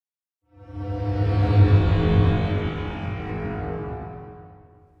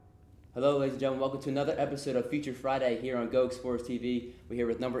Hello, ladies and gentlemen. Welcome to another episode of Feature Friday here on Go Sports TV. We're here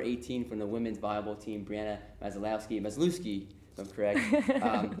with number 18 from the women's volleyball team, Bre Mazalewski, if I'm correct.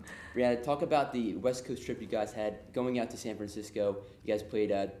 Breanna, talk about the West Coast trip you guys had going out to San Francisco. You guys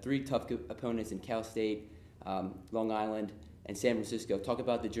played three tough opponents in Cal State, Long Island, and San Francisco. Talk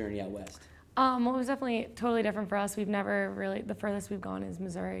about the journey out west. Well, it was definitely totally different for us. We've never really, the furthest we've gone is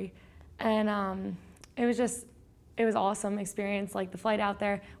Missouri. And it was awesome experience, like the flight out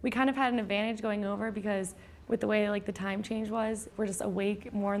there. We kind of had an advantage going over because with the way like the time change was, we're just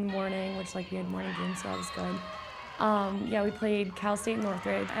awake more in the morning, which like we had morning games, so that was good. Yeah, we played Cal State and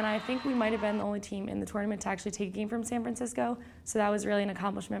Northridge, and I think we might have been the only team in the tournament to actually take a game from San Francisco, so that was really an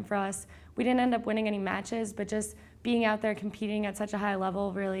accomplishment for us. We didn't end up winning any matches, but just being out there competing at such a high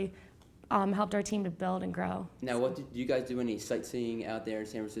level really helped our team to build and grow. Now, what did you guys do? Any sightseeing out there in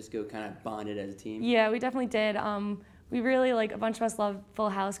San Francisco? Kind of bonded as a team? Yeah, we definitely did. We really, like, a bunch of us loved Full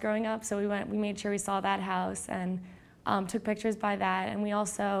House growing up, so we made sure we saw that house and took pictures by that. And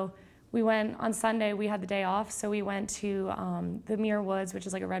we went on Sunday. We had the day off, so we went to the Muir Woods, which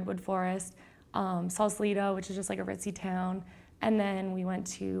is like a redwood forest, Sausalito, which is just like a ritzy town. And then we went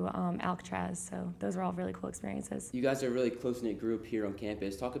to Alcatraz, so those were all really cool experiences. You guys are a really close-knit group here on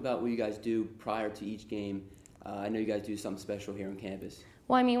campus. Talk about what you guys do prior to each game. I know you guys do something special here on campus.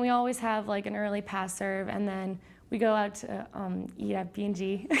 Well, I mean, we always have like an early pass serve, and then we go out to eat at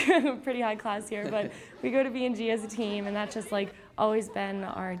B&G. Pretty high class here, but we go to B&G as a team, and that's just like always been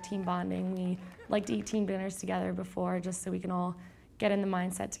our team bonding. We like to eat team dinners together before, just so we can all get in the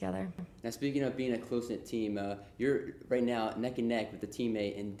mindset together. Now, speaking of being a close-knit team, you're right now neck and neck with the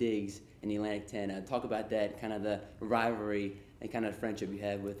teammate in Diggs in the Atlantic 10. Talk about that, kind of the rivalry and kind of friendship you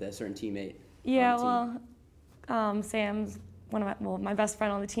have with a certain teammate. Yeah, well, Sam's one of my best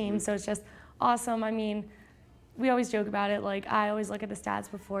friend on the team, so it's just awesome. I mean, we always joke about it. Like, I always look at the stats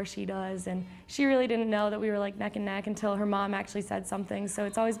before she does, and she really didn't know that we were like neck and neck until her mom actually said something. So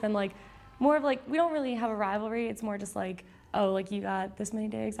it's always been like more of like, we don't really have a rivalry. It's more just like, oh, like you got this many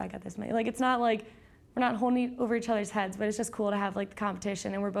digs, I got this many. Like, it's not like we're not holding over each other's heads, but it's just cool to have like the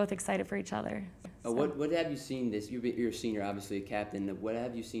competition, and we're both excited for each other. So. What have you seen this? You're a senior, obviously a captain. What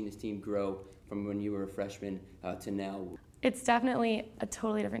have you seen this team grow from when you were a freshman to now? It's definitely a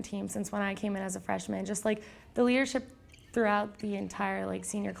totally different team since when I came in as a freshman. Just like the leadership throughout the entire like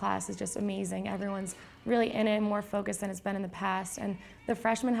senior class is just amazing. Everyone's really in it, more focused than it's been in the past, and the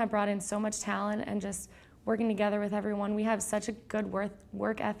freshmen have brought in so much talent and just working together with everyone. We have such a good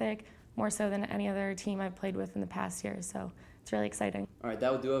work ethic, more so than any other team I've played with in the past year, so it's really exciting. All right,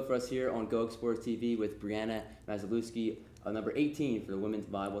 that will do it for us here on Go Sports TV with Bre Mazalewski, number 18 for the women's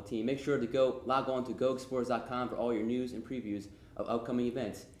volleyball team. Make sure to log on to gosports.com for all your news and previews of upcoming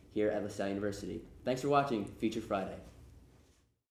events here at LaSalle University. Thanks for watching Feature Friday.